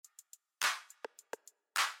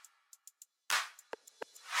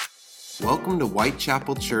Welcome to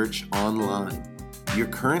Whitechapel Church Online. You're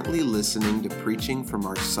currently listening to preaching from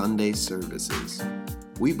our Sunday services.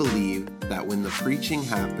 We believe that when the preaching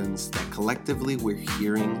happens, that collectively we're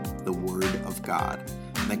hearing the Word of God,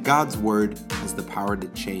 and that God's Word has the power to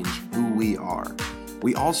change who we are.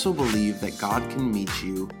 We also believe that God can meet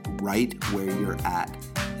you right where you're at,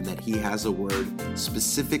 and that He has a word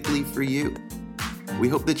specifically for you. We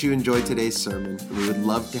hope that you enjoyed today's sermon, and we would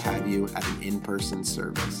love to have you at an in-person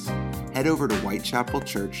service. Head over to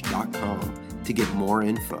whitechapelchurch.com to get more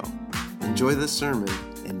info. Enjoy the sermon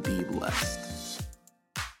and be blessed.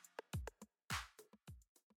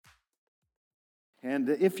 And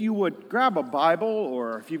if you would grab a Bible,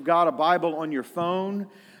 or if you've got a Bible on your phone,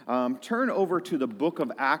 turn over to the book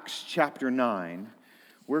of Acts chapter 9.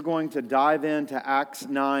 We're going to dive into Acts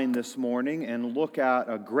 9 this morning and look at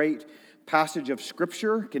a great passage of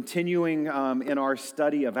Scripture, continuing in our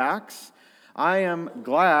study of Acts. I am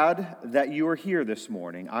glad that you are here this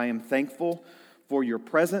morning. I am thankful for your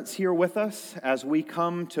presence here with us as we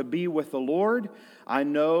come to be with the Lord. I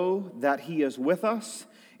know that He is with us,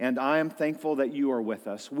 and I am thankful that you are with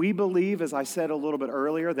us. We believe, as I said a little bit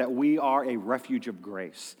earlier, that we are a refuge of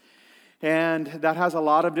grace. And that has a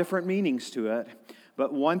lot of different meanings to it.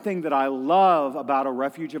 But one thing that I love about a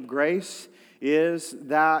refuge of grace is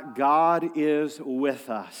that God is with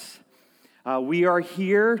us. We are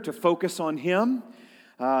here to focus on Him.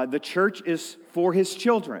 The church is for His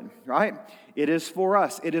children, right? It is for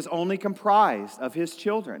us. It is only comprised of His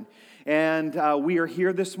children. And we are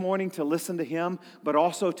here this morning to listen to Him, but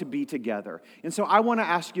also to be together. And so I want to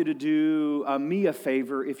ask you to do me a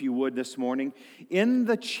favor, if you would, this morning. In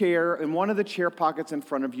the chair, in one of the chair pockets in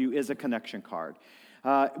front of you is a connection card.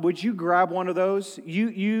 Would you grab one of those?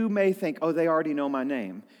 You may think, oh, they already know my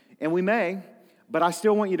name. And we may, but I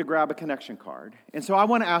still want you to grab a connection card. And so I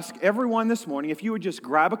want to ask everyone this morning, if you would just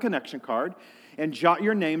grab a connection card and jot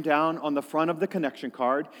your name down on the front of the connection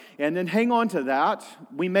card, and then hang on to that.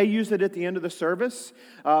 We may use it at the end of the service,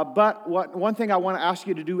 but one thing I want to ask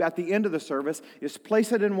you to do at the end of the service is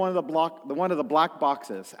place it in one of the black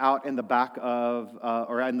boxes out in the back of,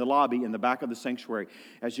 or in the lobby in the back of the sanctuary.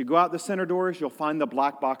 As you go out the center doors, you'll find the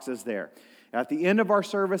black boxes there. At the end of our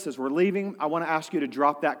service, as we're leaving, I want to ask you to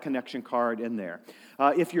drop that connection card in there.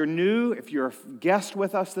 If you're new, if you're a guest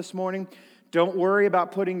with us this morning, don't worry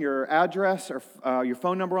about putting your address or your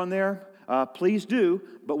phone number on there. Please do,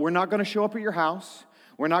 but we're not going to show up at your house.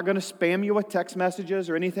 We're not going to spam you with text messages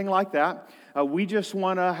or anything like that. We just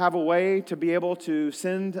want to have a way to be able to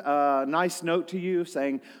send a nice note to you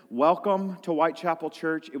saying, welcome to Whitechapel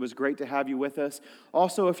Church. It was great to have you with us.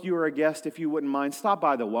 Also, if you are a guest, if you wouldn't mind, stop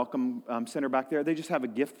by the Welcome Center back there. They just have a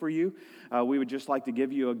gift for you. We would just like to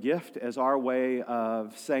give you a gift as our way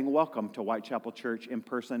of saying welcome to Whitechapel Church in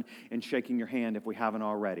person and shaking your hand if we haven't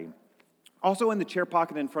already. Also in the chair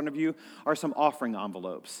pocket in front of you are some offering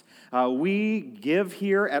envelopes. We give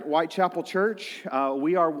here at Whitechapel Church.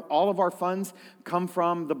 All of our funds come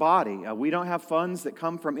from the body. We don't have funds that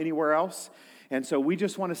come from anywhere else. And so we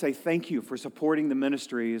just want to say thank you for supporting the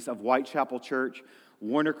ministries of Whitechapel Church,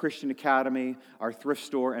 Warner Christian Academy, our thrift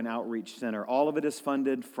store, and outreach center. All of it is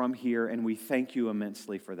funded from here, and we thank you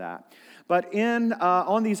immensely for that. But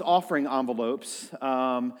on these offering envelopes,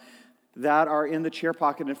 that are in the chair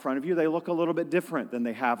pocket in front of you, they look a little bit different than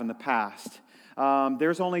they have in the past.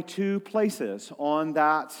 There's only two places on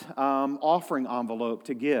that offering envelope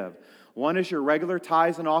to give. One is your regular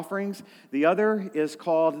tithes and offerings. The other is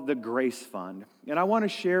called the Grace Fund. And I want to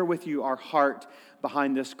share with you our heart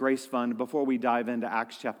behind this Grace Fund before we dive into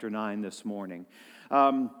Acts chapter 9 this morning.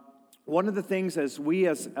 One of the things as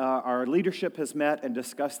our leadership has met and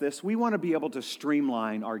discussed this, we want to be able to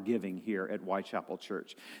streamline our giving here at Whitechapel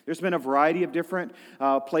Church. There's been a variety of different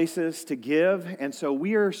places to give, and so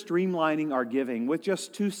we are streamlining our giving with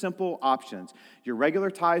just two simple options: your regular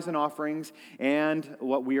tithes and offerings, and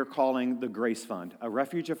what we are calling the Grace Fund. A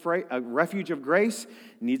refuge of grace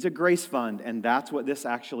needs a grace fund, and that's what this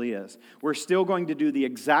actually is. We're still going to do the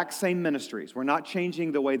exact same ministries. We're not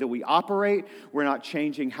changing the way that we operate. We're not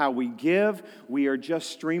changing how we give. We are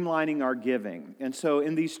just streamlining our giving. And so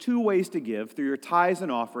in these two ways to give, through your tithes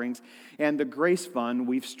and offerings and the Grace Fund,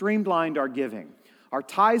 we've streamlined our giving. Our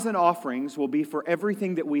tithes and offerings will be for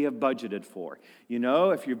everything that we have budgeted for. You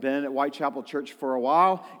know, if you've been at Whitechapel Church for a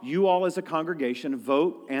while, you all as a congregation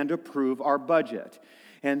vote and approve our budget.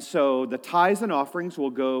 And so the tithes and offerings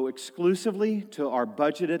will go exclusively to our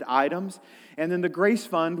budgeted items. And then the Grace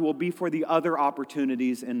Fund will be for the other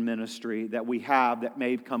opportunities in ministry that we have that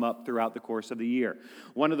may come up throughout the course of the year.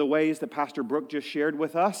 One of the ways that Pastor Brooke just shared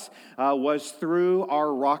with us was through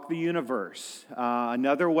our Rock the Universe.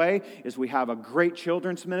 Another way is we have a great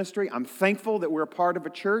children's ministry. I'm thankful that we're a part of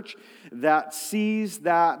a church that sees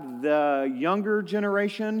that the younger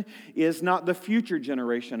generation is not the future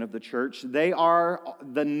generation of the church. They are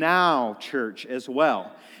the now church as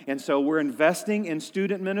well. And so we're investing in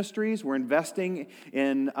student ministries. We're investing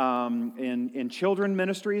in children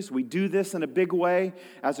ministries. We do this in a big way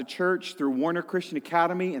as a church through Warner Christian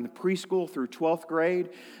Academy and the preschool through 12th grade.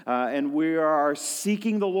 And we are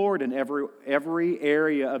seeking the Lord in every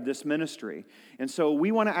area of this ministry. And so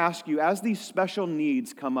we want to ask you, as these special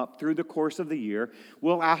needs come up through the course of the year,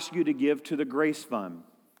 we'll ask you to give to the Grace Fund.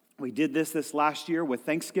 We did this last year with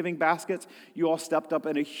Thanksgiving baskets. You all stepped up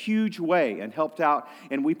in a huge way and helped out,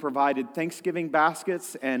 and we provided Thanksgiving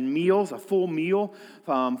baskets and meals, a full meal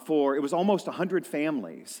for, it was almost 100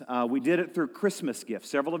 families. We did it through Christmas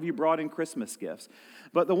gifts. Several of you brought in Christmas gifts.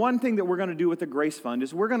 But the one thing that we're going to do with the Grace Fund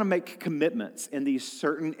is we're going to make commitments in these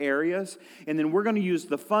certain areas, and then we're going to use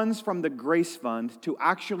the funds from the Grace Fund to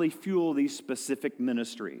actually fuel these specific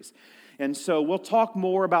ministries. And so we'll talk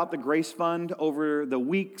more about the Grace Fund over the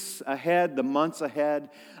weeks ahead, the months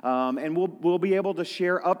ahead, and we'll be able to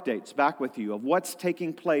share updates back with you of what's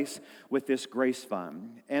taking place with this Grace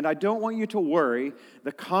Fund. And I don't want you to worry.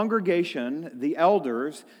 The congregation, the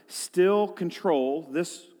elders, still control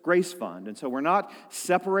this Grace Fund. And so we're not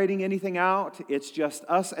separating anything out. It's just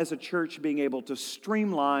us as a church being able to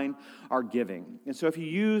streamline our giving. And so if you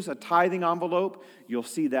use a tithing envelope, you'll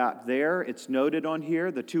see that there. It's noted on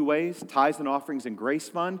here, the two ways, tithes and offerings and Grace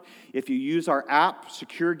Fund. If you use our app,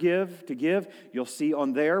 Secure Give, to give, you'll see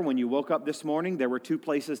on there when you woke up this morning, there were two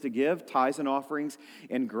places to give, tithes and offerings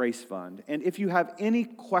and Grace Fund. And if you have any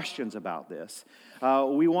questions about this,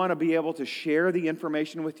 we want to be able to share the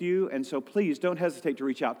information with you, and so please don't hesitate to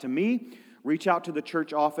reach out to me, reach out to the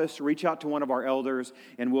church office, reach out to one of our elders,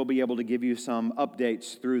 and we'll be able to give you some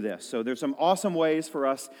updates through this. So there's some awesome ways for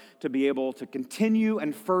us to be able to continue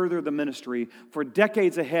and further the ministry for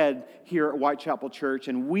decades ahead here at Whitechapel Church,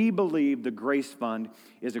 and we believe the Grace Fund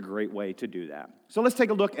is a great way to do that. So let's take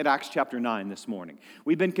a look at Acts chapter 9 this morning.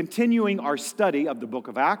 We've been continuing our study of the book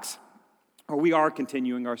of Acts. We are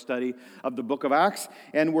continuing our study of the book of Acts,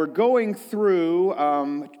 and we're going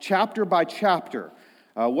through chapter by chapter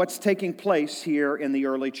what's taking place here in the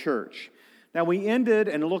early church. Now, we ended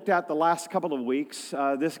and looked at the last couple of weeks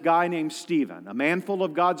this guy named Stephen, a man full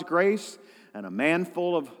of God's grace and a man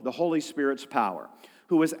full of the Holy Spirit's power,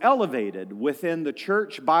 who was elevated within the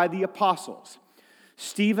church by the apostles.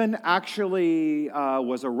 Stephen actually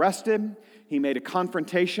was arrested. He made a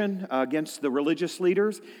confrontation against the religious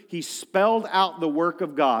leaders. He spelled out the work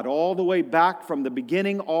of God all the way back from the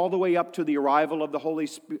beginning, all the way up to the arrival of the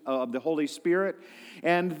Holy Spirit.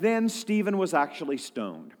 And then Stephen was actually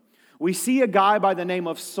stoned. We see a guy by the name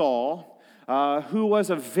of Saul, who was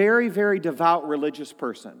a very, very devout religious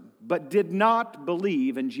person, but did not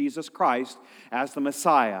believe in Jesus Christ as the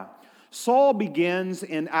Messiah. Saul begins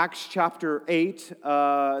in Acts chapter 8.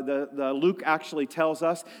 Luke actually tells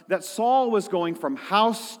us that Saul was going from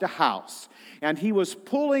house to house, and he was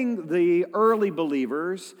pulling the early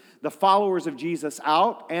believers, the followers of Jesus,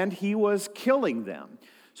 out, and he was killing them.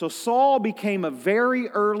 So Saul became a very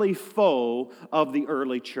early foe of the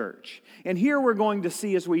early church. And here we're going to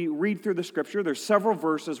see, as we read through the scripture, there's several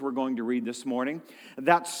verses we're going to read this morning,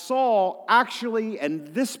 that Saul actually,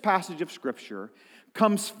 in this passage of scripture,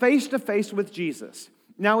 comes face to face with Jesus.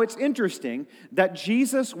 Now, it's interesting that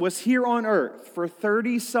Jesus was here on earth for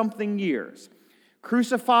 30-something years.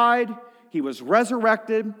 Crucified, he was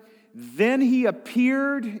resurrected, then he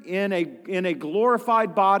appeared in a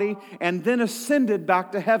glorified body, and then ascended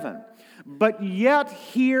back to heaven. But yet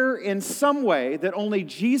here, in some way that only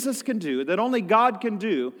Jesus can do, that only God can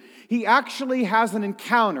do, he actually has an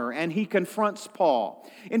encounter, and he confronts Paul.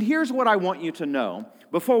 And here's what I want you to know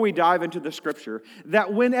before we dive into the scripture,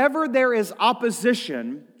 that whenever there is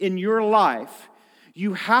opposition in your life,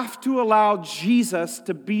 you have to allow Jesus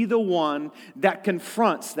to be the one that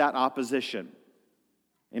confronts that opposition.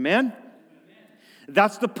 Amen?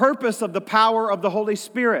 That's the purpose of the power of the Holy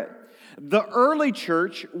Spirit. The early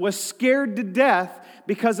church was scared to death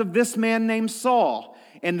because of this man named Saul,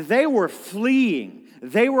 and they were fleeing.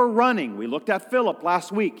 They were running. We looked at Philip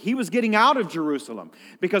last week. He was getting out of Jerusalem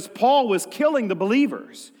because Paul was killing the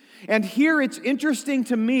believers. And here it's interesting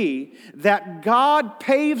to me that God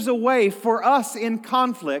paves a way for us in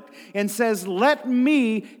conflict and says, let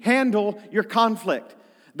me handle your conflict.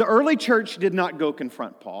 The early church did not go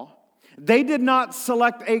confront Paul. They did not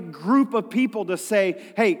select a group of people to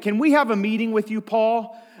say, hey, can we have a meeting with you,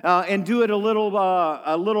 Paul, and do it a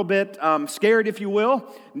little bit scared, if you will,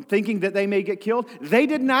 thinking that they may get killed. They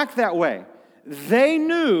didn't act that way. They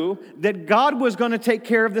knew that God was going to take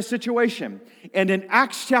care of the situation. And in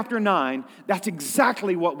Acts chapter 9, that's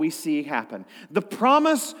exactly what we see happen. The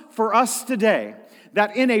promise for us today,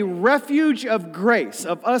 that in a refuge of grace,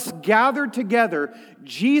 of us gathered together,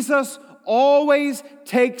 Jesus always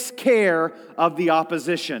takes care of the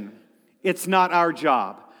opposition. It's not our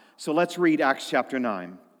job. So let's read Acts chapter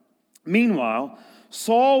 9. Meanwhile,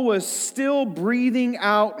 Saul was still breathing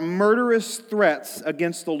out murderous threats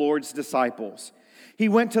against the Lord's disciples. He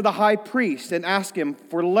went to the high priest and asked him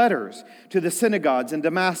for letters to the synagogues in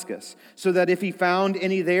Damascus, so that if he found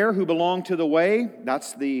any there who belonged to the way,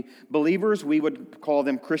 that's the believers, we would call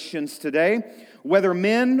them Christians today, whether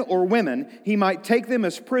men or women, he might take them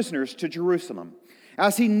as prisoners to Jerusalem.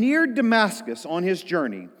 As he neared Damascus on his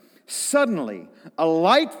journey, suddenly, a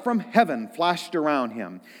light from heaven flashed around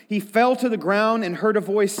him. He fell to the ground and heard a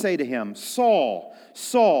voice say to him, Saul,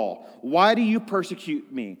 Saul, why do you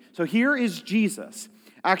persecute me? So here is Jesus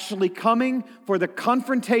actually coming for the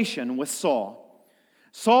confrontation with Saul.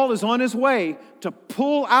 Saul is on his way to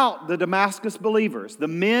pull out the Damascus believers, the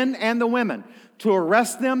men and the women, to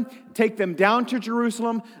arrest them, take them down to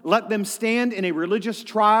Jerusalem, let them stand in a religious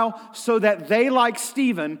trial so that they, like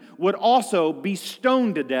Stephen, would also be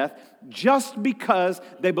stoned to death just because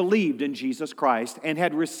they believed in Jesus Christ and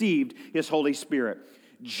had received His Holy Spirit.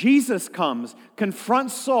 Jesus comes,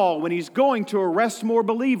 confronts Saul when he's going to arrest more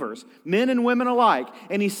believers, men and women alike,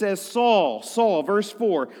 and he says, Saul, Saul, verse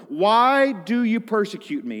 4, why do you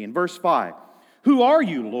persecute me? In verse 5, who are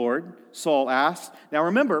you, Lord? Saul asked. Now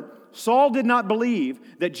remember, Saul did not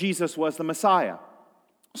believe that Jesus was the Messiah.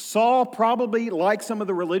 Saul, probably like some of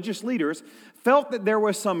the religious leaders, felt that there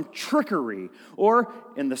was some trickery, or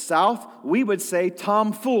in the South, we would say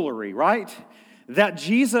tomfoolery, right? That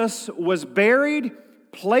Jesus was buried,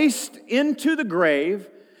 placed into the grave,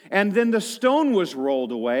 and then the stone was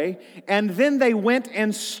rolled away, and then they went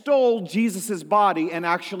and stole Jesus' body and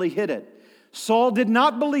actually hid it. Saul did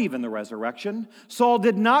not believe in the resurrection. Saul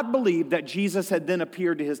did not believe that Jesus had then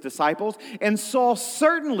appeared to his disciples, and Saul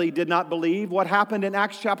certainly did not believe what happened in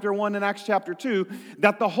Acts chapter 1 and Acts chapter 2,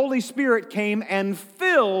 that the Holy Spirit came and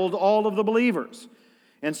filled all of the believers.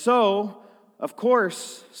 And so, of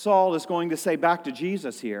course, Saul is going to say back to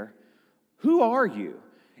Jesus here, who are you?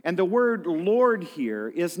 And the word Lord here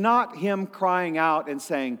is not him crying out and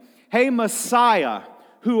saying, hey, Messiah,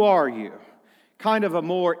 who are you? Kind of a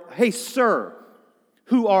more, hey, sir,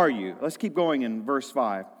 who are you? Let's keep going in verse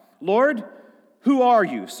 5. Lord, who are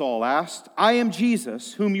you? Saul asked. I am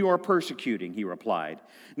Jesus, whom you are persecuting, he replied.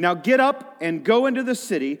 Now get up and go into the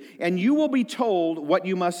city, and you will be told what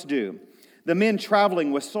you must do. The men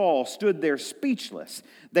traveling with Saul stood there speechless.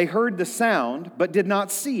 They heard the sound, but did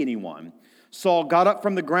not see anyone. Saul got up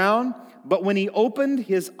from the ground, but when he opened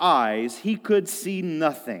his eyes, he could see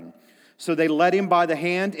nothing. So they led him by the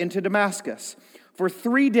hand into Damascus. For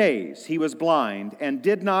 3 days he was blind and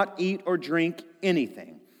did not eat or drink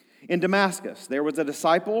anything. In Damascus there was a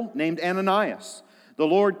disciple named Ananias. The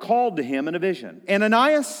Lord called to him in a vision.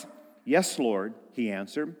 Ananias? Yes, Lord, he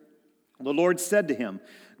answered. The Lord said to him,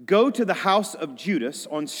 go to the house of Judas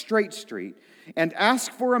on Straight Street and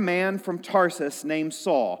ask for a man from Tarsus named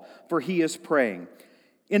Saul, for he is praying.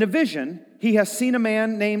 In a vision, he has seen a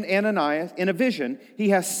man named Ananias. In a vision, he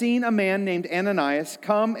has seen a man named Ananias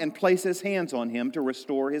come and place his hands on him to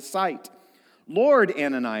restore his sight. Lord,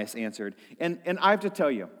 Ananias answered. And I have to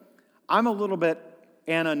tell you, I'm a little bit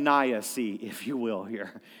Ananias-y, if you will,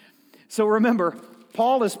 here. So remember,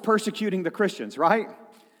 Paul is persecuting the Christians, right?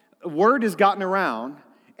 Word has gotten around,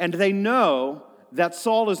 and they know that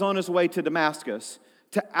Saul is on his way to Damascus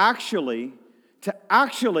to actually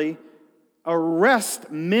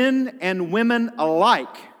arrest men and women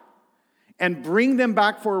alike and bring them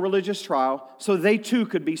back for a religious trial so they too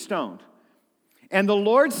could be stoned. And the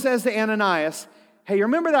Lord says to Ananias, hey, you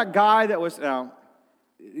remember that guy that was, now,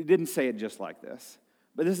 he didn't say it just like this,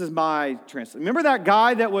 but this is my translation. Remember that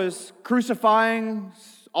guy that was crucifying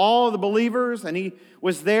all of the believers and he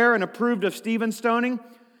was there and approved of Stephen's stoning?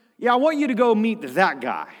 Yeah, I want you to go meet that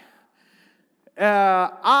guy.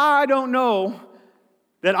 I don't know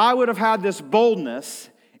that I would have had this boldness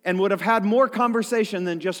and would have had more conversation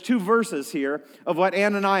than just 2 verses here of what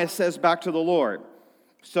Ananias says back to the Lord.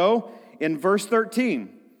 So, in verse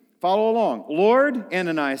 13, follow along. Lord,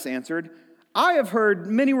 Ananias answered, I have heard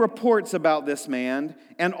many reports about this man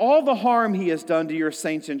and all the harm he has done to your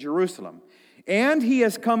saints in Jerusalem. And he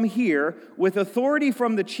has come here with authority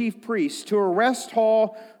from the chief priests to arrest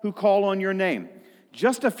all who call on your name.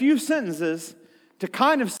 Just a few sentences to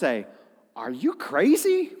kind of say, are you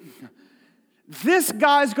crazy? This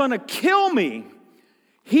guy's going to kill me.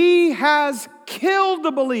 He has killed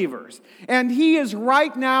the believers, and he is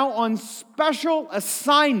right now on special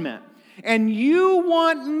assignment. And you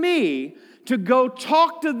want me to go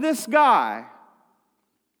talk to this guy?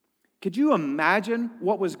 Could you imagine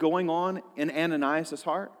what was going on in Ananias'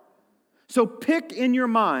 heart? So pick in your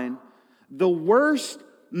mind the worst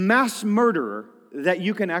mass murderer that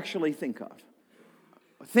you can actually think of.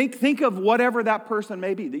 Think of whatever that person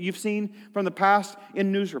may be that you've seen from the past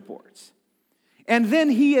in news reports. And then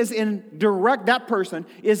that person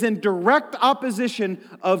is in direct opposition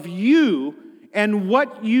of you and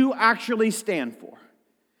what you actually stand for.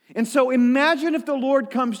 And so imagine if the Lord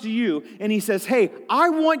comes to you and he says, hey, I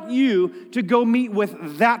want you to go meet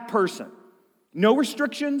with that person. No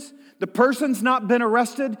restrictions. The person's not been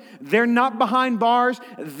arrested. They're not behind bars.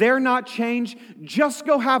 They're not changed. Just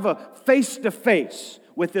go have a face-to-face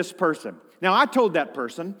with this person. Now, I told that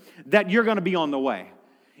person that you're going to be on the way.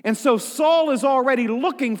 And so Saul is already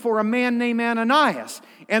looking for a man named Ananias.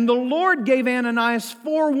 And the Lord gave Ananias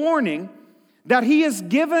forewarning that he has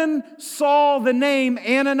given Saul the name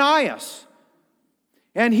Ananias.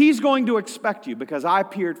 And he's going to expect you because I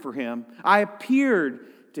appeared for him. I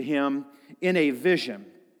appeared to him in a vision.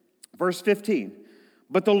 Verse 15.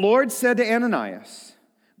 But the Lord said to Ananias,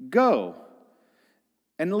 go.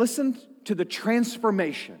 And listen to the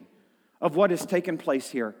transformation of what has taken place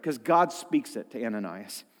here, because God speaks it to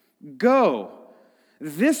Ananias. Go.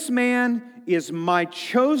 This man is my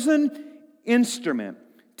chosen instrument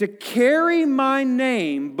to carry my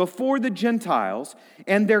name before the Gentiles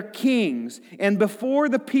and their kings and before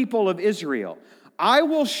the people of Israel. I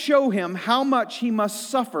will show him how much he must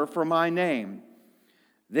suffer for my name.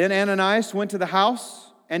 Then Ananias went to the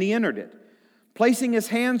house and he entered it. Placing his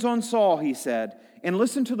hands on Saul, he said, and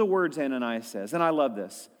listen to the words Ananias says, and I love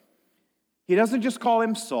this. He doesn't just call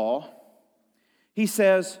him Saul. He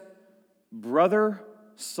says, Brother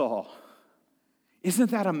Saul.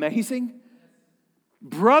 Isn't that amazing?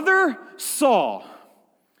 Brother Saul.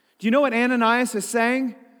 Do you know what Ananias is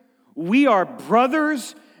saying? We are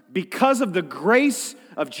brothers because of the grace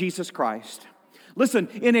of Jesus Christ. Listen,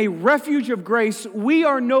 in a refuge of grace, we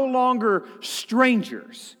are no longer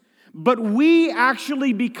strangers, but we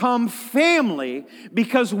actually become family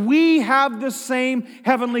because we have the same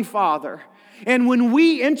Heavenly Father. And when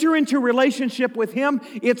we enter into relationship with Him,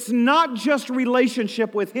 it's not just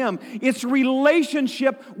relationship with Him, it's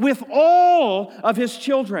relationship with all of His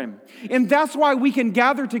children. And that's why we can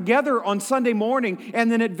gather together on Sunday morning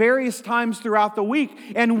and then at various times throughout the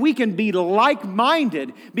week, and we can be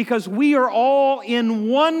like-minded because we are all in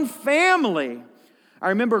one family. I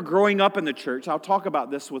remember growing up in the church. I'll talk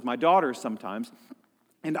about this with my daughters sometimes.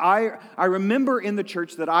 And I remember in the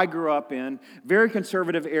church that I grew up in, very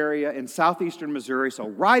conservative area in southeastern Missouri, so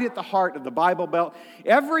right at the heart of the Bible Belt,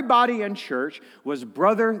 everybody in church was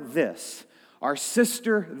brother this, or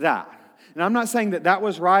sister that. And I'm not saying that that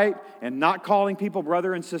was right, and not calling people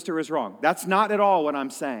brother and sister is wrong. That's not at all what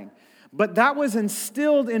I'm saying. But that was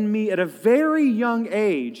instilled in me at a very young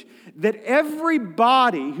age that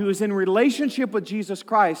everybody who is in relationship with Jesus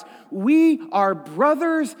Christ, we are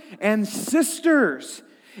brothers and sisters.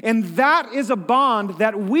 And that is a bond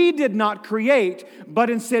that we did not create, but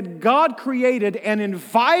instead God created and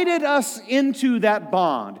invited us into that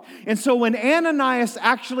bond. And so when Ananias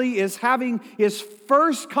actually is having his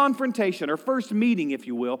first confrontation, or first meeting, if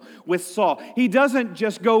you will, with Saul, he doesn't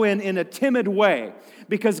just go in a timid way,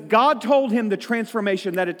 because God told him the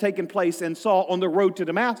transformation that had taken place in Saul on the road to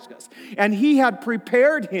Damascus. And he had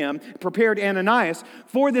prepared Ananias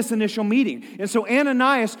for this initial meeting. And so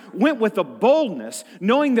Ananias went with a boldness,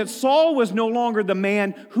 knowing that Saul was no longer the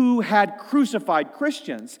man who had crucified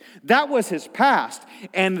Christians. That was his past.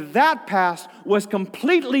 And that past was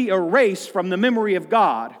completely erased from the memory of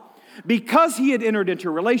God, because he had entered into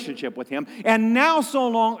a relationship with him. And now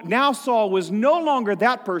Saul was no longer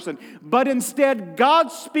that person, but instead God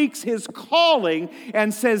speaks his calling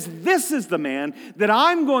and says, this is the man that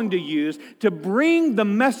I'm going to use to bring the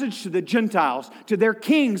message to the Gentiles, to their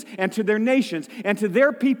kings and to their nations and to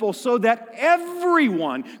their people, so that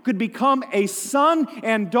everyone could become a son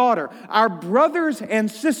and daughter, our brothers and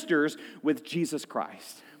sisters with Jesus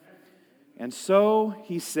Christ. And so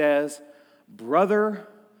he says, Brother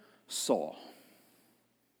Saul.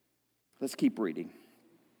 Let's keep reading.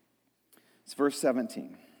 It's verse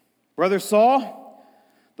 17. Brother Saul,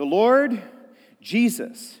 the Lord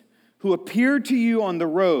Jesus, who appeared to you on the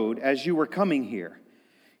road as you were coming here,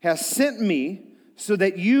 has sent me so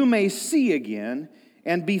that you may see again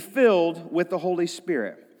and be filled with the Holy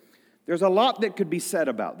Spirit. There's a lot that could be said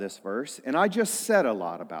about this verse, and I just said a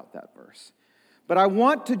lot about that verse. But I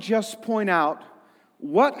want to just point out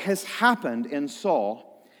what has happened in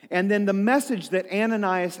Saul, and then the message that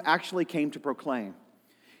Ananias actually came to proclaim.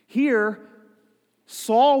 Here,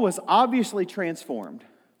 Saul was obviously transformed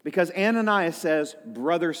because Ananias says,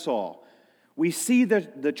 "Brother Saul." We see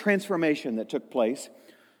the transformation that took place.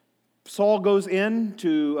 Saul goes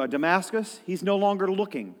into Damascus. He's no longer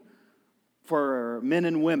looking for men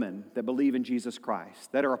and women that believe in Jesus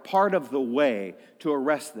Christ, that are a part of the way to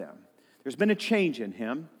arrest them. There's been a change in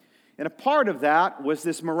him. And a part of that was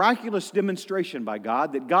this miraculous demonstration by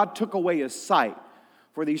God that God took away his sight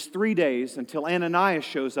for these 3 days until Ananias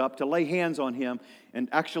shows up to lay hands on him and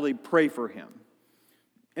actually pray for him.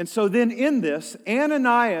 And so then in this,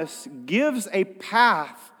 Ananias gives a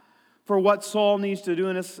path for what Saul needs to do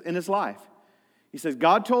in his life. He says,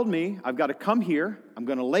 God told me I've got to come here, I'm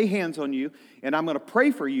going to lay hands on you, and I'm going to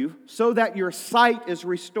pray for you so that your sight is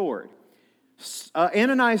restored.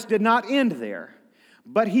 Ananias did not end there,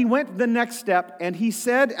 but he went the next step, and he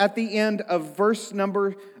said at the end of verse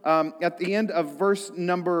number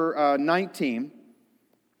 19.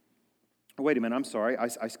 Wait a minute, I'm sorry,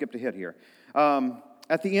 I skipped ahead here.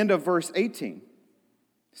 At the end of verse 17,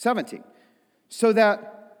 so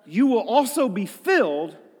that you will also be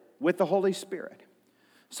filled with the Holy Spirit.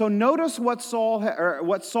 So notice what Saul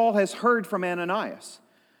has heard from Ananias.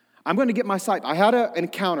 I'm going to get my sight. I had an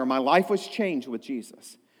encounter. My life was changed with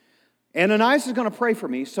Jesus. Ananias is going to pray for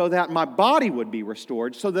me so that my body would be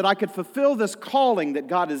restored, so that I could fulfill this calling that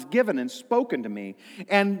God has given and spoken to me.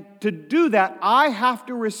 And to do that, I have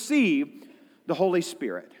to receive the Holy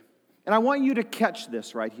Spirit. And I want you to catch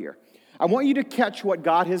this right here. I want you to catch what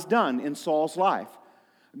God has done in Saul's life.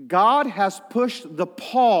 God has pushed the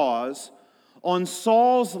pause on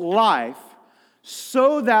Saul's life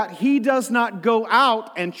so that he does not go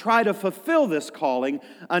out and try to fulfill this calling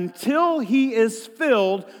until he is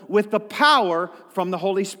filled with the power from the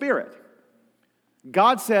Holy Spirit.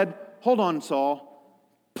 God said, hold on, Saul,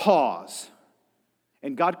 pause.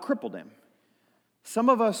 And God crippled him. Some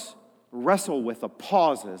of us wrestle with the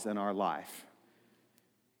pauses in our life.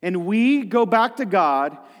 And we go back to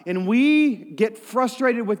God, and we get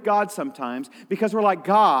frustrated with God sometimes because we're like,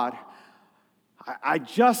 God, I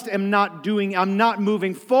just am not I'm not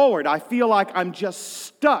moving forward. I feel like I'm just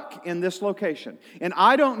stuck in this location. And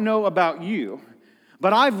I don't know about you,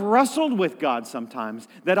 but I've wrestled with God sometimes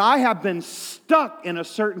that I have been stuck in a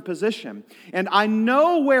certain position. And I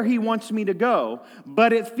know where He wants me to go,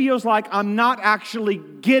 but it feels like I'm not actually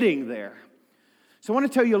getting there. So I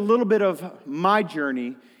want to tell you a little bit of my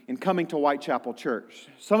journey in coming to Whitechapel Church.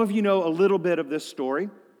 Some of you know a little bit of this story.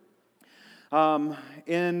 I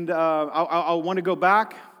want to go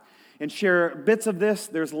back and share bits of this.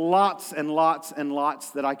 There's lots and lots and lots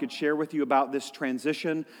that I could share with you about this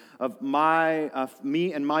transition of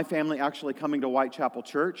me and my family actually coming to Whitechapel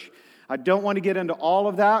Church. I don't want to get into all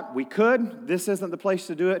of that. We could. This isn't the place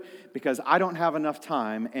to do it because I don't have enough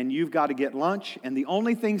time, and you've got to get lunch, and the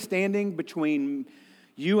only thing standing between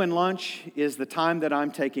you and lunch is the time that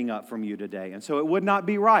I'm taking up from you today. And so it would not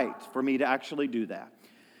be right for me to actually do that.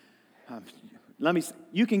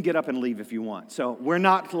 You can get up and leave if you want. So we're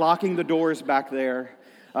not locking the doors back there.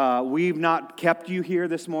 We've not kept you here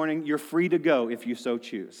this morning. You're free to go if you so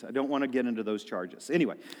choose. I don't want to get into those charges.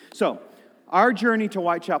 Anyway, so our journey to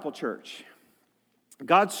Whitechapel Church.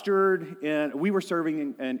 God stirred, we were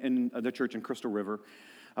serving in the church in Crystal River,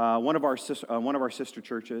 one of our sister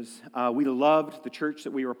churches. We loved the church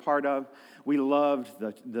that we were a part of. We loved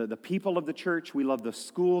the people of the church. We loved the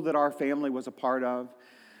school that our family was a part of.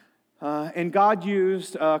 And God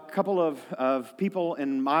used a couple of people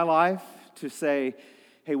in my life to say,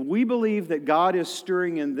 hey, we believe that God is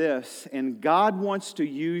stirring in this, and God wants to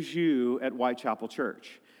use you at Whitechapel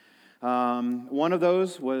Church. One of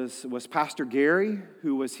those was Pastor Gary,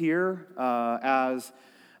 who was here as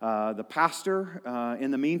the pastor in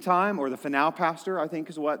the meantime, or the for now pastor, I think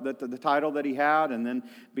is what the title that he had, and then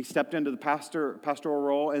he stepped into the pastoral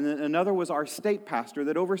role. And then another was our state pastor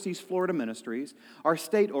that oversees Florida Ministries, our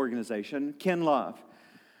state organization, Ken Love.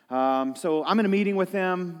 So I'm in a meeting with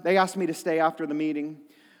them. They asked me to stay after the meeting.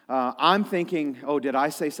 I'm thinking, oh, did I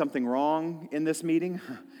say something wrong in this meeting?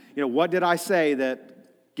 What did I say that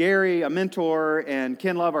Gary, a mentor, and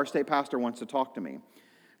Ken Love, our state pastor, wants to talk to me?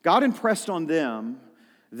 God impressed on them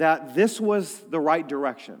that this was the right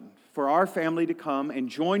direction for our family to come and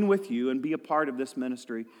join with you and be a part of this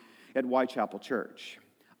ministry at Whitechapel Church.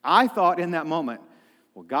 I thought in that moment,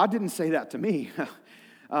 well, God didn't say that to me.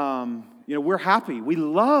 we're happy. We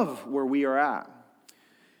love where we are at.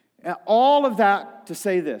 And all of that to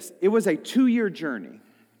say this, it was a 2-year journey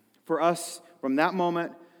for us from that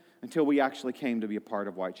moment until we actually came to be a part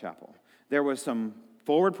of Whitechapel. There was some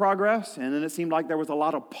forward progress, and then it seemed like there was a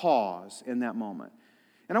lot of pause in that moment.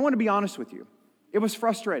 And I want to be honest with you. It was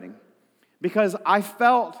frustrating because I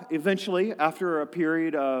felt eventually, after a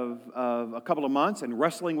period of a couple of months and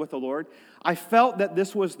wrestling with the Lord, I felt that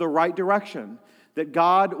this was the right direction, that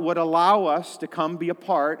God would allow us to come be a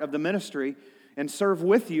part of the ministry and serve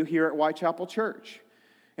with you here at Whitechapel Church.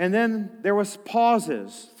 And then there was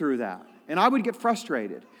pauses through that, and I would get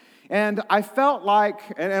frustrated. And I felt like,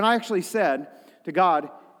 and I actually said to God,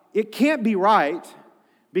 it can't be right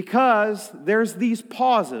because there's these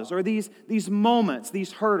pauses or these moments,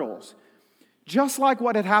 these hurdles, just like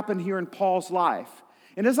what had happened here in Paul's life.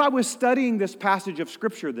 And as I was studying this passage of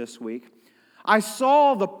Scripture this week, I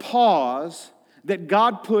saw the pause that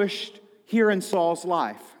God pushed here in Saul's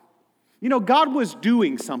life. God was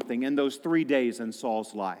doing something in those 3 days in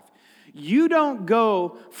Saul's life. You don't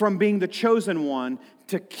go from being the chosen one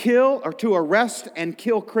to kill or to arrest and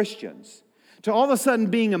kill Christians to all of a sudden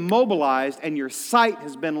being immobilized and your sight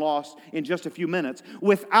has been lost in just a few minutes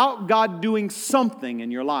without God doing something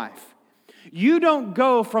in your life. You don't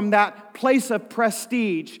go from that place of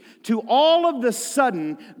prestige to all of the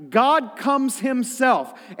sudden God comes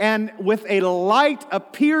himself and with a light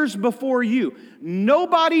appears before you.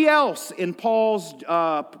 Nobody else in Paul's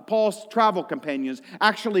travel companions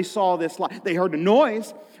actually saw this light. They heard a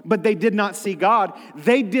noise, but they did not see God.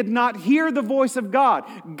 They did not hear the voice of God.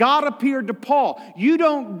 God appeared to Paul. You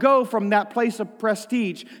don't go from that place of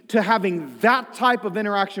prestige to having that type of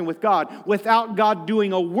interaction with God without God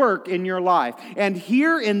doing a work in your life. And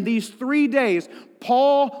here in these 3 days,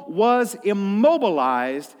 Paul was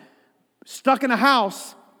immobilized, stuck in a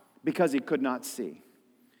house because he could not see.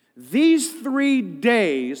 These 3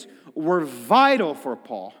 days were vital for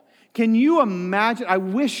Paul. Can you imagine? I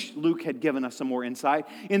wish Luke had given us some more insight.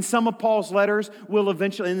 In some of Paul's letters, we'll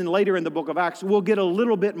eventually, and then later in the book of Acts, we'll get a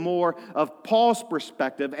little bit more of Paul's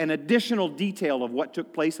perspective and additional detail of what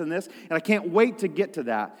took place in this. And I can't wait to get to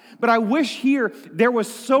that. But I wish here there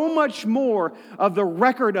was so much more of the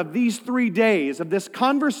record of these 3 days, of this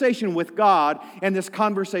conversation with God and this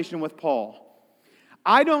conversation with Paul.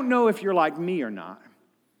 I don't know if you're like me or not,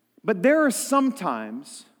 but there are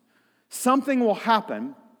sometimes something will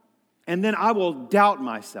happen and then I will doubt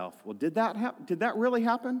myself. Well, did that happen? Did that really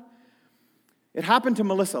happen? It happened to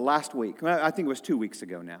Melissa last week. I think it was 2 weeks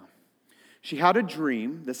ago now. She had a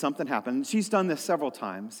dream that something happened. She's done this several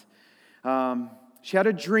times. She had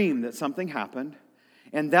a dream that something happened,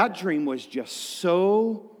 and that dream was just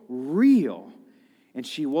so real. And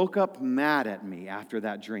she woke up mad at me after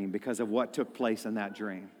that dream because of what took place in that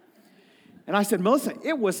dream. And I said, Melissa,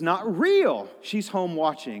 it was not real. She's home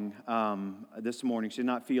watching this morning. She's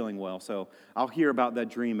not feeling well, so I'll hear about that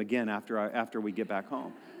dream again after we get back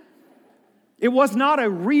home. It was not a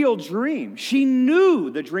real dream. She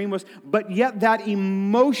knew the dream was, but yet that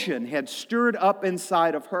emotion had stirred up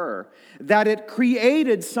inside of her, that it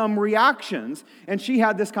created some reactions, and she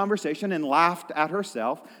had this conversation and laughed at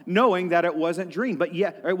herself, knowing that it wasn't dream, but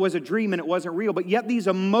yet it was a dream and it wasn't real, but yet these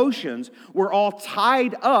emotions were all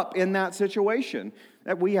tied up in that situation,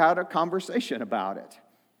 that we had a conversation about it.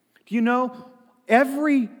 Do you know,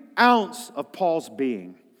 every ounce of Paul's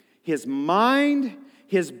being, his mind,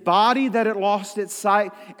 his body that had lost its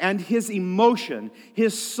sight, and his emotion,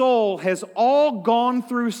 his soul has all gone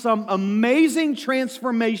through some amazing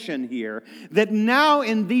transformation here, that now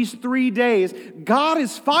in these 3 days, God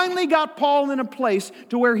has finally got Paul in a place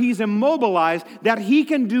to where he's immobilized, that he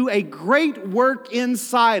can do a great work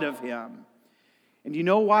inside of him. And you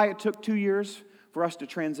know why it took 2 years for us to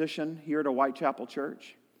transition here to Whitechapel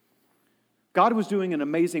Church? God was doing an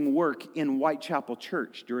amazing work in Whitechapel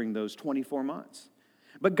Church during those 24 months.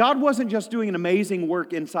 But God wasn't just doing an amazing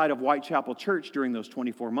work inside of Whitechapel Church during those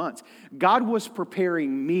 24 months. God was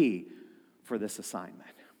preparing me for this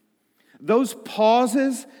assignment. Those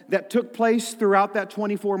pauses that took place throughout that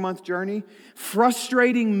 24-month journey,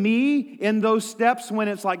 frustrating me in those steps when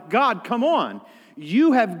it's like, God, come on.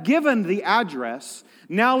 You have given the address.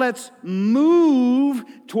 Now let's move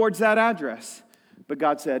towards that address. But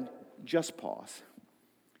God said, just pause.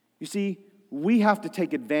 You see, we have to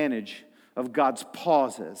take advantage of God's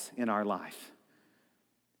pauses in our life.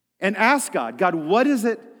 And ask God, what is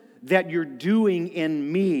it that you're doing in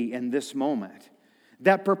me in this moment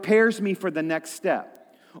that prepares me for the next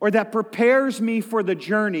step, or that prepares me for the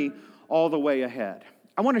journey all the way ahead?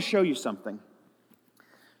 I want to show you something.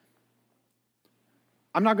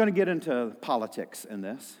 I'm not going to get into politics in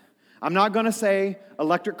this. I'm not going to say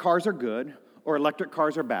electric cars are good or electric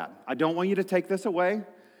cars are bad. I don't want you to take this away.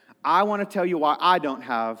 I want to tell you why I don't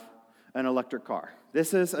have an electric car.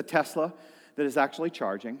 This is a Tesla that is actually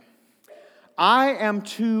charging. I am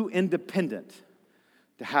too independent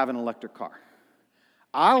to have an electric car.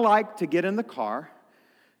 I like to get in the car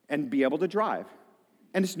and be able to drive.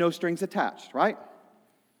 And it's no strings attached, right?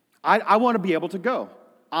 I want to be able to go.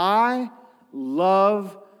 I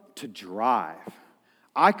love to drive.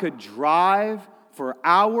 I could drive for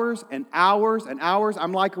hours and hours and hours.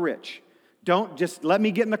 I'm like Rich. Don't just let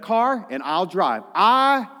me get in the car and I'll drive.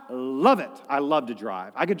 I love it. I love to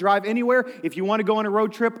drive. I could drive anywhere. If you want to go on a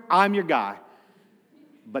road trip, I'm your guy.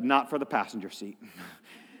 But not for the passenger seat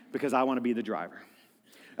because I want to be the driver.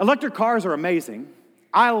 Electric cars are amazing.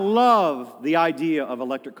 I love the idea of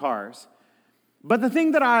electric cars. But the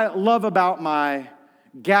thing that I love about my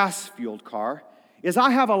gas-fueled car is I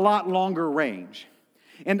have a lot longer range.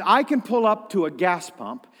 And I can pull up to a gas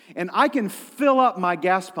pump, and I can fill up my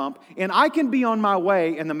gas pump, and I can be on my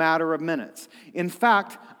way in the matter of minutes. In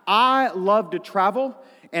fact, I love to travel,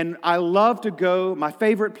 and I love to go. My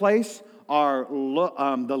favorite place are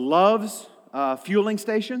the Love's fueling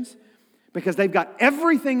stations because they've got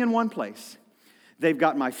everything in one place. They've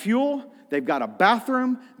got my fuel. They've got a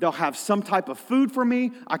bathroom. They'll have some type of food for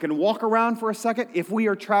me. I can walk around for a second. If we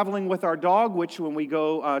are traveling with our dog, which when we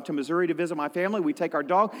go to Missouri to visit my family, we take our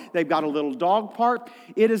dog. They've got a little dog park.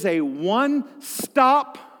 It is a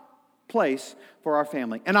one-stop place for our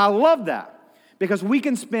family. And I love that because we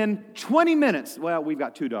can spend 20 minutes. Well, we've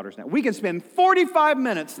got 2 daughters now. We can spend 45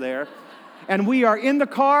 minutes there, and we are in the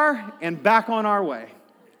car and back on our way.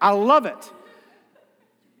 I love it.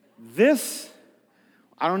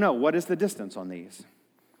 I don't know. What is the distance on these?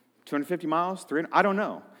 250 miles? 300? I don't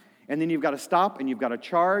know. And then you've got to stop, and you've got to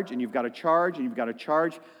charge, and you've got to charge, and you've got to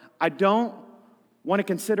charge. I don't want to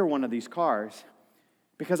consider one of these cars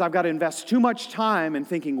because I've got to invest too much time in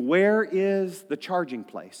thinking, where is the charging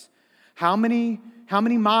place? How many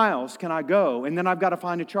miles can I go? And then I've got to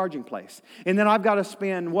find a charging place. And then I've got to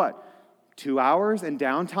spend, 2 hours in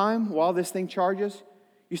downtime while this thing charges?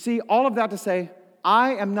 You see, all of that to say,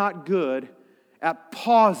 I am not good at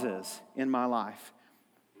pauses in my life.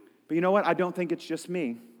 But you know what? I don't think it's just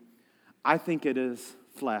me. I think it is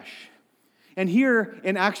flesh. And here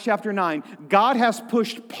in Acts chapter 9, God has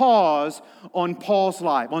pushed pause on Paul's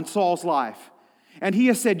life, on Saul's life. And he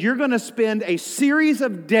has said, you're going to spend a series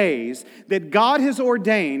of days that God has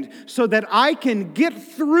ordained so that I can get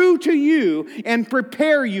through to you and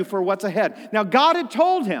prepare you for what's ahead. Now, God had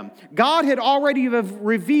told him, God had already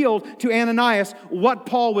revealed to Ananias what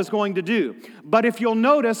Paul was going to do. But if you'll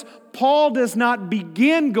notice, Paul does not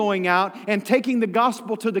begin going out and taking the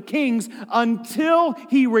gospel to the kings until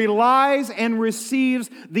he relies and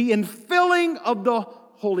receives the infilling of the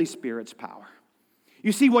Holy Spirit's power.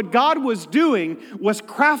 You see, what God was doing was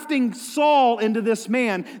crafting Saul into this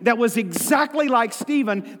man that was exactly like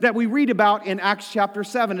Stephen that we read about in Acts chapter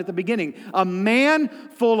 7 at the beginning. A man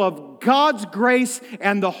full of God's grace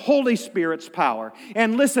and the Holy Spirit's power.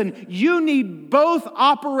 And listen, you need both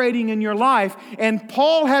operating in your life. And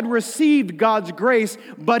Paul had received God's grace,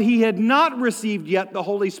 but he had not received yet the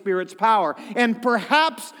Holy Spirit's power. And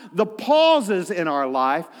perhaps the pauses in our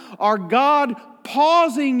life are God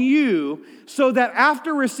pausing you so that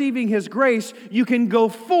after receiving His grace, you can go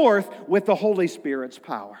forth with the Holy Spirit's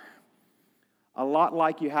power. A lot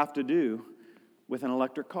like you have to do with an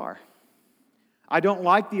electric car. I don't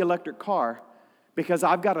like the electric car because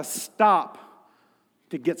I've got to stop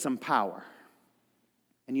to get some power.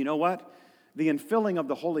 And you know what? The infilling of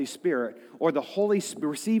the Holy Spirit or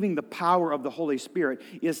receiving the power of the Holy Spirit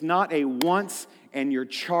is not a once and you're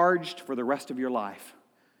charged for the rest of your life.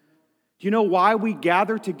 Do you know why we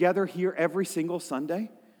gather together here every single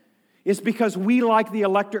Sunday? It's because we, like the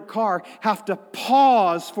electric car, have to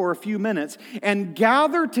pause for a few minutes and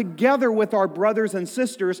gather together with our brothers and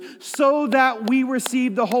sisters so that we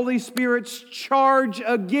receive the Holy Spirit's charge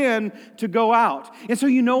again to go out. And so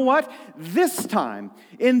you know what? This time,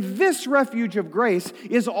 in this refuge of grace,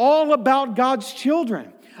 is all about God's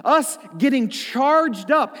children. Us getting charged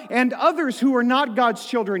up and others who are not God's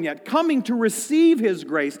children yet coming to receive His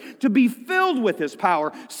grace, to be filled with His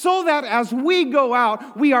power, so that as we go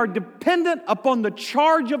out, we are dependent upon the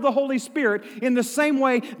charge of the Holy Spirit in the same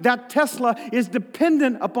way that Tesla is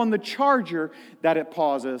dependent upon the charger that it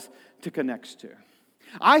pauses to connect to.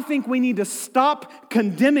 I think we need to stop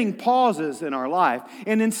condemning pauses in our life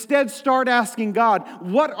and instead start asking God,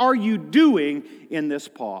 what are you doing in this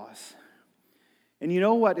pause? And you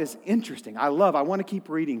know what is interesting? I want to keep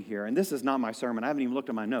reading here. And this is not my sermon. I haven't even looked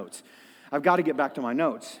at my notes. I've got to get back to my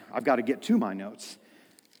notes. I've got to get to my notes.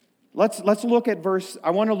 Let's look at verse,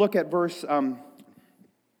 I want to look at verse,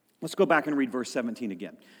 let's go back and read verse 17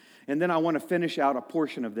 again. And then I want to finish out a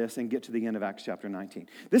portion of this and get to the end of Acts chapter 19.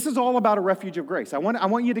 This is all about a refuge of grace. I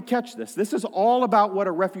want you to catch this. This is all about what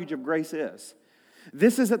a refuge of grace is.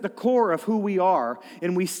 This is at the core of who we are,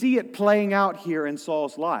 and we see it playing out here in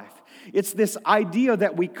Saul's life. It's this idea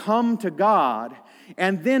that we come to God,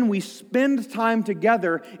 and then we spend time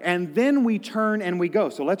together, and then we turn and we go.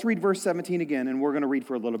 So let's read verse 17 again, and we're going to read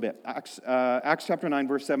for a little bit. Acts chapter 9,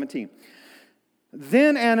 verse 17.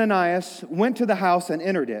 Then Ananias went to the house and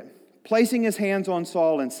entered it, placing his hands on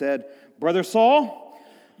Saul and said, "Brother Saul,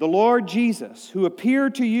 the Lord Jesus, who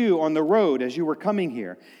appeared to you on the road as you were coming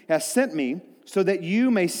here, has sent me so that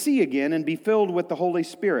you may see again and be filled with the Holy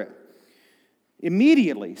Spirit."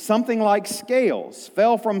 Immediately, something like scales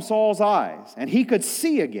fell from Saul's eyes, and he could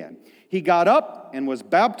see again. He got up and was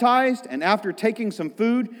baptized, and after taking some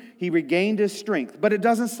food, he regained his strength. But it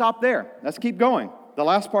doesn't stop there. Let's keep going. The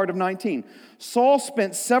last part of 19. Saul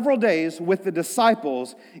spent several days with the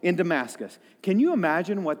disciples in Damascus. Can you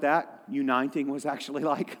imagine what that uniting was actually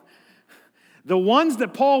like? The ones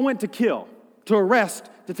that Paul went to kill, to arrest,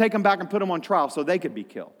 to take them back and put them on trial so they could be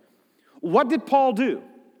killed. What did Paul do?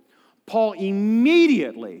 Paul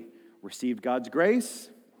immediately received God's grace,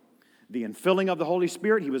 the infilling of the Holy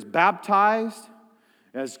Spirit. He was baptized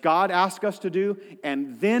as God asked us to do,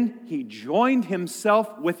 and then he joined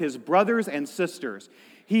himself with his brothers and sisters.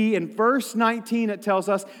 He, in verse 19, it tells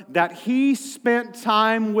us that he spent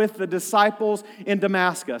time with the disciples in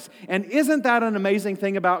Damascus. And isn't that an amazing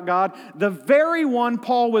thing about God? The very one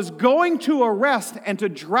Paul was going to arrest and to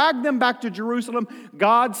drag them back to Jerusalem,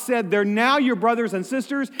 God said, "They're now your brothers and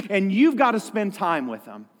sisters, and you've got to spend time with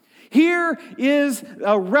them." Here is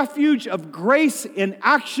a refuge of grace in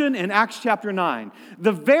action in Acts chapter 9.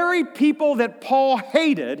 The very people that Paul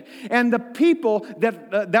hated and the people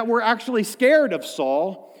that were actually scared of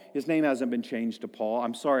Saul. His name hasn't been changed to Paul.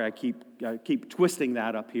 I'm sorry, I keep twisting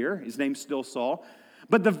that up here. His name's still Saul.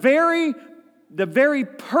 But the very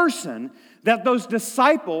person that those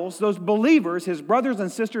disciples, those believers, his brothers and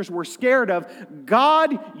sisters were scared of,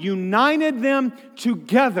 God united them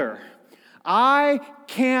together. I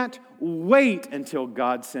can't wait until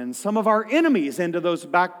God sends some of our enemies into those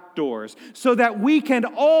back doors so that we can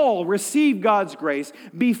all receive God's grace,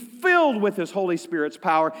 be filled with His Holy Spirit's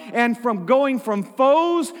power, and from going from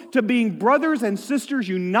foes to being brothers and sisters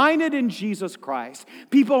united in Jesus Christ.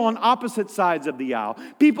 People on opposite sides of the aisle,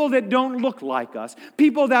 people that don't look like us,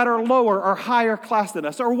 people that are lower or higher class than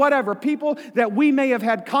us, or whatever, people that we may have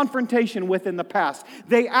had confrontation with in the past.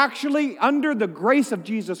 They actually, under the grace of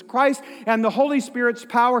Jesus Christ and the Holy Spirit's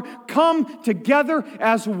power, come together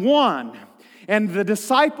as one. And the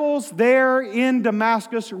disciples there in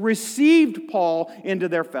Damascus received Paul into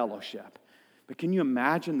their fellowship. But can you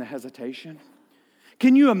imagine the hesitation?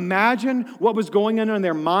 Can you imagine what was going on in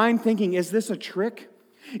their mind, thinking, is this a trick?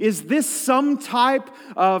 Is this some type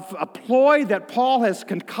of a ploy that Paul has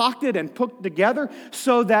concocted and put together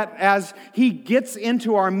so that as he gets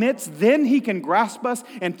into our midst, then he can grasp us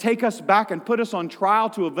and take us back and put us on trial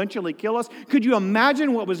to eventually kill us? Could you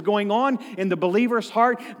imagine what was going on in the believer's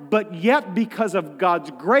heart? But yet, because of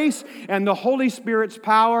God's grace and the Holy Spirit's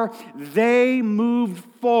power, they moved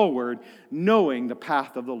forward knowing the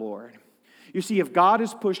path of the Lord. You see, if God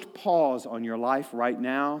has pushed pause on your life right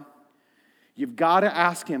now, you've got to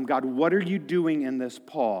ask Him, God, what are you doing in this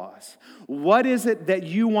pause? What is it that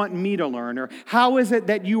you want me to learn? Or how is it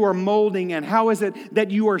that you are molding, and how is it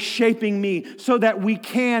that you are shaping me so that we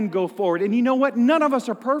can go forward? And you know what? None of us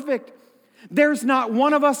are perfect. There's not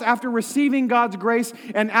one of us, after receiving God's grace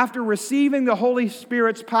and after receiving the Holy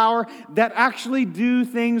Spirit's power, that actually do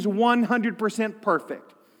things 100%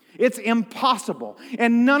 perfect. It's impossible.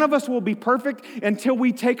 And none of us will be perfect until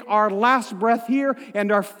we take our last breath here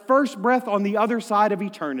and our first breath on the other side of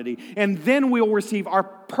eternity. And then we'll receive our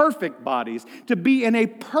perfect bodies to be in a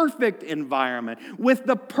perfect environment with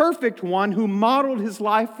the perfect one who modeled his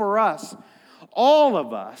life for us. All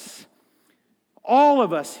of us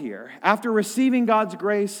here, after receiving God's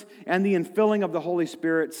grace and the infilling of the Holy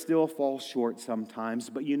Spirit, still fall short sometimes.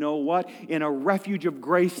 But you know what? In a refuge of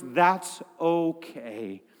grace, that's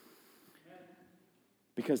okay.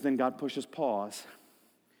 Because then God pushes pause.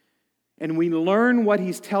 And we learn what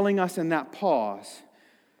He's telling us in that pause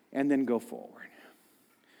and then go forward.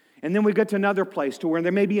 And then we get to another place to where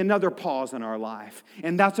there may be another pause in our life.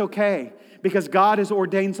 And that's okay, because God has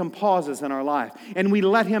ordained some pauses in our life. And we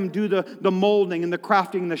let Him do the molding and the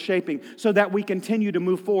crafting and the shaping so that we continue to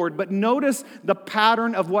move forward. But notice the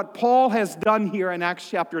pattern of what Paul has done here in Acts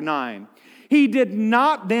chapter 9. He did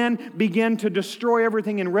not then begin to destroy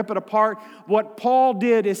everything and rip it apart. What Paul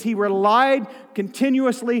did is he relied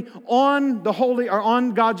continuously on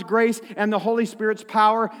on God's grace and the Holy Spirit's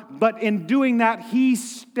power, but in doing that, he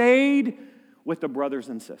stayed with the brothers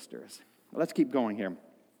and sisters. Let's keep going here.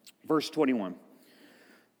 Verse 21.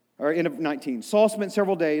 Or end of 19. Saul spent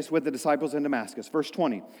several days with the disciples in Damascus. Verse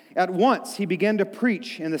 20. At once he began to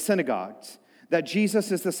preach in the synagogues that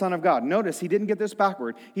Jesus is the Son of God. Notice he didn't get this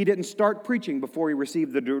backward. He didn't start preaching before he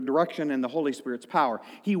received the direction and the Holy Spirit's power.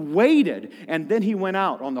 He waited and then he went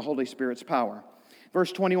out on the Holy Spirit's power.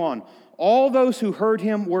 Verse 21. All those who heard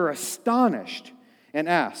him were astonished and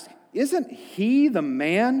asked, "Isn't he the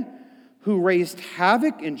man who raised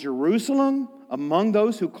havoc in Jerusalem among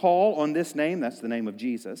those who call on this name?" That's the name of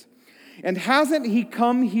Jesus. "And hasn't he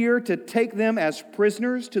come here to take them as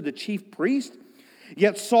prisoners to the chief priest?"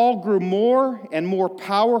 Yet Saul grew more and more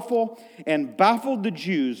powerful and baffled the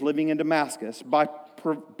Jews living in Damascus by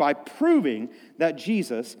proving that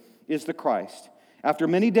Jesus is the Christ. After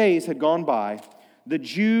many days had gone by, the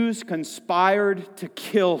Jews conspired to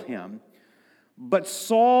kill him. But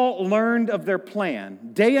Saul learned of their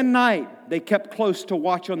plan. Day and night they kept close to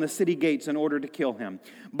watch on the city gates in order to kill him.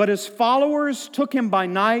 But his followers took him by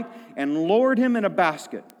night and lowered him in a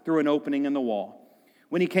basket through an opening in the wall.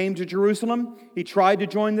 When he came to Jerusalem, he tried to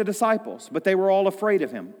join the disciples, but they were all afraid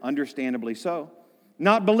of him, understandably so,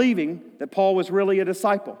 not believing that Paul was really a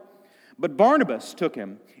disciple. But Barnabas took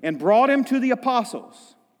him and brought him to the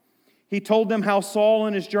apostles. He told them how Saul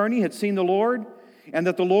on his journey had seen the Lord, and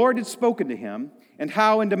that the Lord had spoken to him, and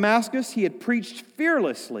how in Damascus he had preached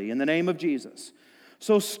fearlessly in the name of Jesus.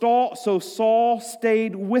 So Saul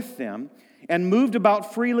stayed with them and moved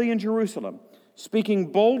about freely in Jerusalem,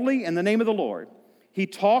 speaking boldly in the name of the Lord. He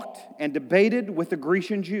talked and debated with the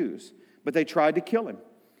Grecian Jews, but they tried to kill him.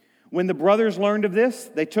 When the brothers learned of this,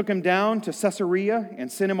 they took him down to Caesarea and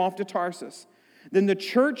sent him off to Tarsus. Then the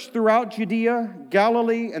church throughout Judea,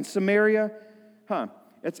 Galilee, and Samaria,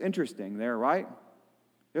 it's interesting there, right?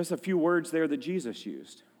 There's a few words there that Jesus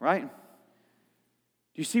used, right? Do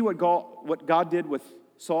you see what God did with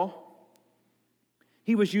Saul?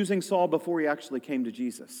 He was using Saul before he actually came to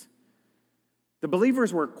Jesus. The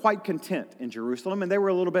believers were quite content in Jerusalem, and they were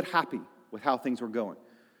a little bit happy with how things were going.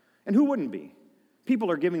 And who wouldn't be? People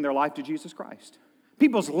are giving their life to Jesus Christ.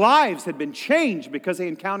 People's lives had been changed because they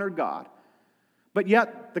encountered God. But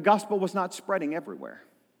yet, the gospel was not spreading everywhere.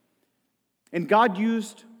 And God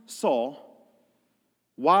used Saul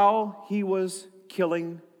while he was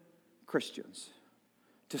killing Christians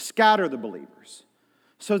to scatter the believers,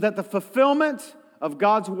 so that the fulfillment of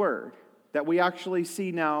God's word that we actually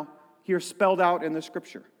see now here spelled out in the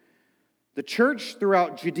scripture. The church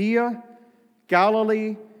throughout Judea,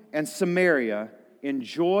 Galilee, and Samaria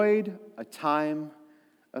enjoyed a time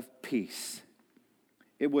of peace.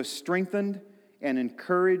 It was strengthened and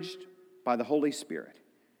encouraged by the Holy Spirit.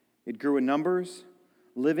 It grew in numbers,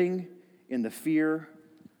 living in the fear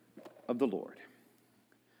of the Lord.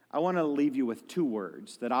 I want to leave you with two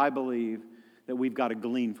words that I believe that we've got to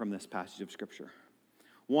glean from this passage of Scripture.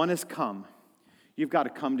 One is come. You've got to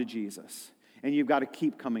come to Jesus. And you've got to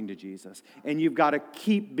keep coming to Jesus. And you've got to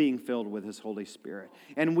keep being filled with His Holy Spirit.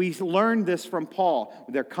 And we learned this from Paul.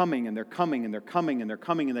 They're coming, and they're coming, and they're coming, and they're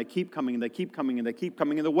coming, and they keep coming, and they keep coming, and they keep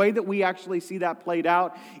coming. And the way that we actually see that played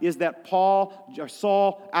out is that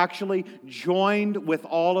Saul actually joined with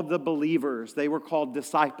all of the believers. They were called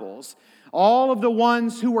disciples. All of the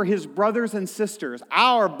ones who were his brothers and sisters,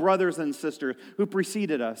 our brothers and sisters who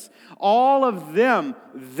preceded us, all of them,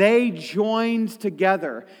 they joined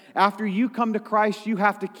together. After you come to Christ, you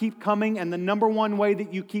have to keep coming, and the number one way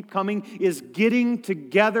that you keep coming is getting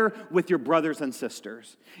together with your brothers and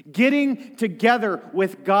sisters. Getting together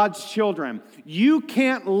with God's children. You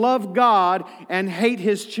can't love God and hate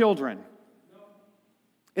His children.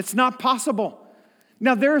 It's not possible.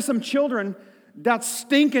 Now, there are some children that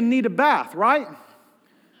stink and need a bath, right?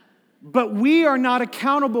 But we are not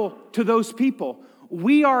accountable to those people.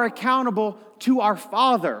 We are accountable to our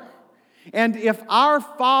Father. And if our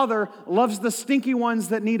Father loves the stinky ones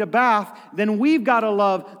that need a bath, then we've got to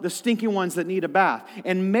love the stinky ones that need a bath.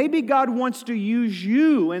 And maybe God wants to use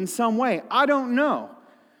you in some way. I don't know.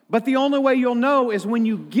 But the only way you'll know is when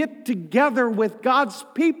you get together with God's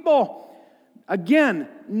people. Again,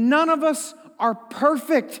 none of us are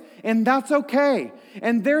perfect, and that's okay.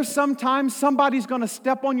 And there's sometimes somebody's going to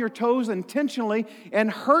step on your toes intentionally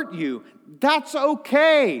and hurt you. That's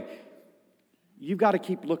okay. You've got to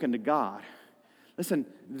keep looking to God. Listen,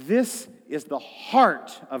 this is the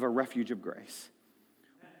heart of a refuge of grace.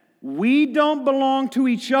 We don't belong to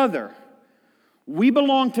each other. We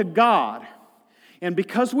belong to God. And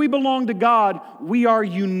because we belong to God, we are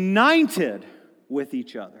united with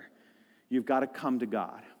each other. You've got to come to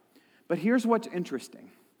God. But here's what's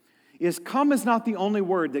interesting, is come is not the only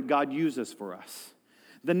word that God uses for us.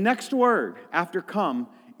 The next word after come,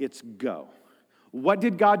 it's go. What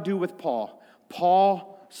did God do with Paul?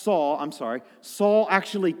 Saul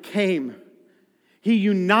actually came. He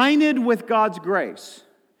united with God's grace.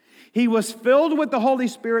 He was filled with the Holy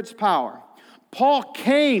Spirit's power. Paul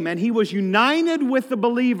came and he was united with the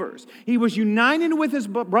believers. He was united with his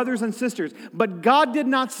brothers and sisters. But God did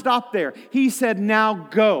not stop there. He said, now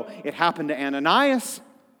go. It happened to Ananias.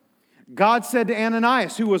 God said to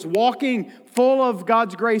Ananias, who was walking full of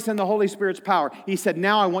God's grace and the Holy Spirit's power, He said,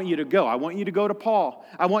 now I want you to go. I want you to go to Paul.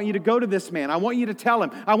 I want you to go to this man. I want you to tell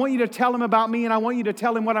him. I want you to tell him about me, and I want you to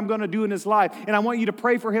tell him what I'm going to do in his life. And I want you to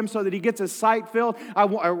pray for him so that he gets his sight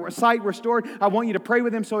sight restored. I want you to pray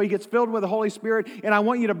with him so he gets filled with the Holy Spirit. And I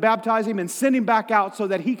want you to baptize him and send him back out so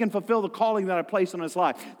that he can fulfill the calling that I placed on his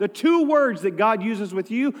life. The two words that God uses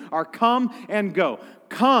with you are come and go.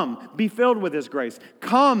 Come, be filled with His grace.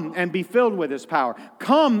 Come and be filled with His power.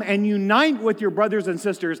 Come and unite with your brothers and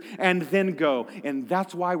sisters, and then go. And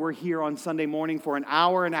that's why we're here on Sunday morning for an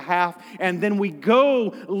hour and a half, and then we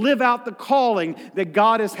go live out the calling that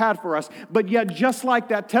God has had for us. But yet, just like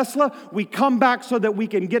that Tesla, we come back so that we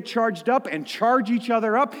can get charged up and charge each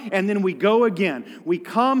other up, and then we go again. We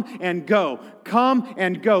come and go. Come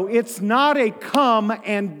and go. It's not a come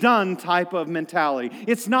and done type of mentality.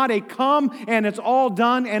 It's not a come and it's all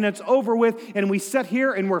done and it's over with and we sit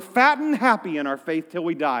here and we're fat and happy in our faith till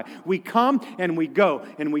we die. We come and we go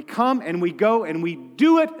and we come and we go and we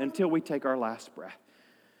do it until we take our last breath.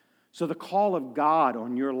 So the call of God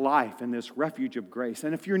on your life in this refuge of grace.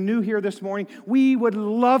 And if you're new here this morning, we would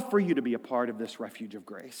love for you to be a part of this refuge of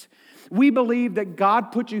grace. We believe that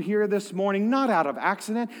God put you here this morning, not out of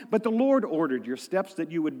accident, but the Lord ordered your steps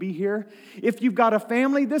that you would be here. If you've got a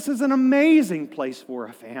family, this is an amazing place for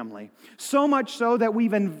a family. So much so that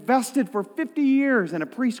we've invested for 50 years in a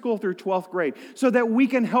preschool through 12th grade so that we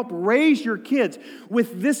can help raise your kids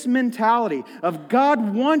with this mentality of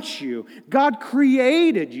God wants you, God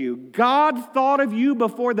created you, God thought of you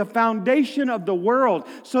before the foundation of the world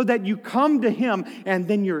so that you come to Him and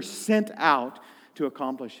then you're sent out to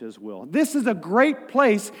accomplish His will. This is a great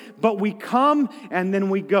place, but we come and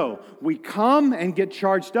then we go. We come and get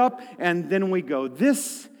charged up and then we go.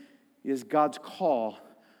 This is God's call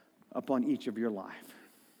upon each of your life.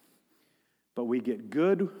 But we get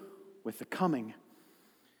good with the coming.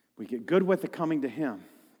 We get good with the coming to Him.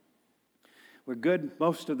 We're good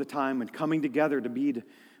most of the time in coming together to be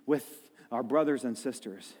with our brothers and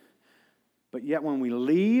sisters. But yet when we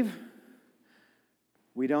leave,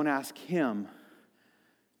 we don't ask Him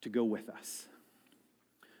to go with us.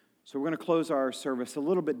 So we're going to close our service a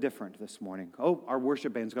little bit different this morning. Our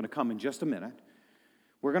worship band's going to come in just a minute.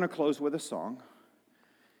 We're going to close with a song.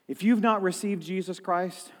 If you've not received Jesus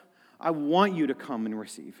Christ, I want you to come and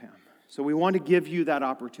receive Him. So we want to give you that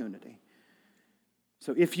opportunity.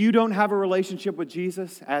 So if you don't have a relationship with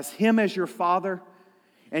Jesus, as Him as your Father,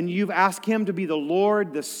 and you've asked Him to be the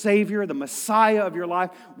Lord, the Savior, the Messiah of your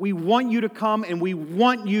life, we want you to come and we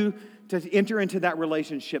want you to enter into that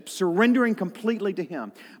relationship, surrendering completely to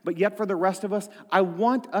Him. But yet for the rest of us, I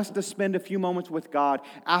want us to spend a few moments with God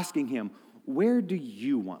asking Him, where do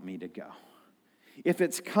you want me to go? If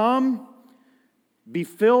it's come, be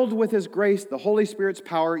filled with His grace, the Holy Spirit's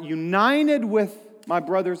power, united with my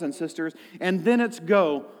brothers and sisters, and then it's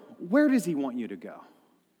go, where does He want you to go?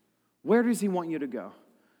 Where does He want you to go?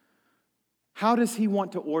 How does He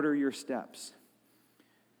want to order your steps?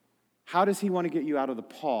 How does He want to get you out of the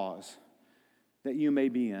pause that you may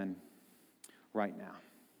be in right now?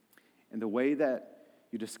 And the way that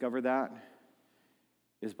you discover that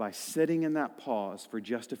is by sitting in that pause for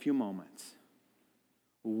just a few moments,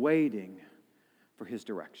 waiting for His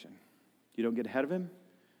direction. You don't get ahead of Him.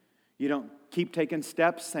 You don't keep taking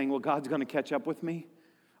steps saying, well, God's going to catch up with me.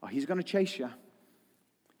 Oh, He's going to chase you.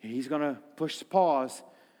 He's going to push pause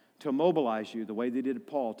to immobilize you the way they did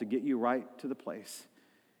Paul to get you right to the place.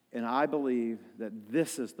 And I believe that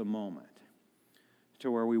this is the moment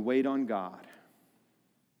to where we wait on God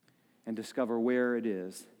and discover where it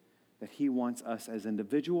is that He wants us as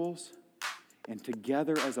individuals and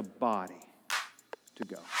together as a body to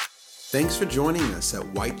go. Thanks for joining us at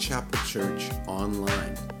Whitechapel Church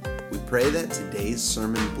Online. We pray that today's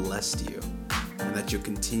sermon blessed you and that you'll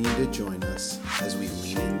continue to join us as we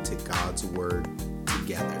lean into God's Word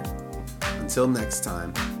together. Until next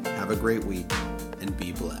time, have a great week and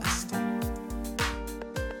be blessed.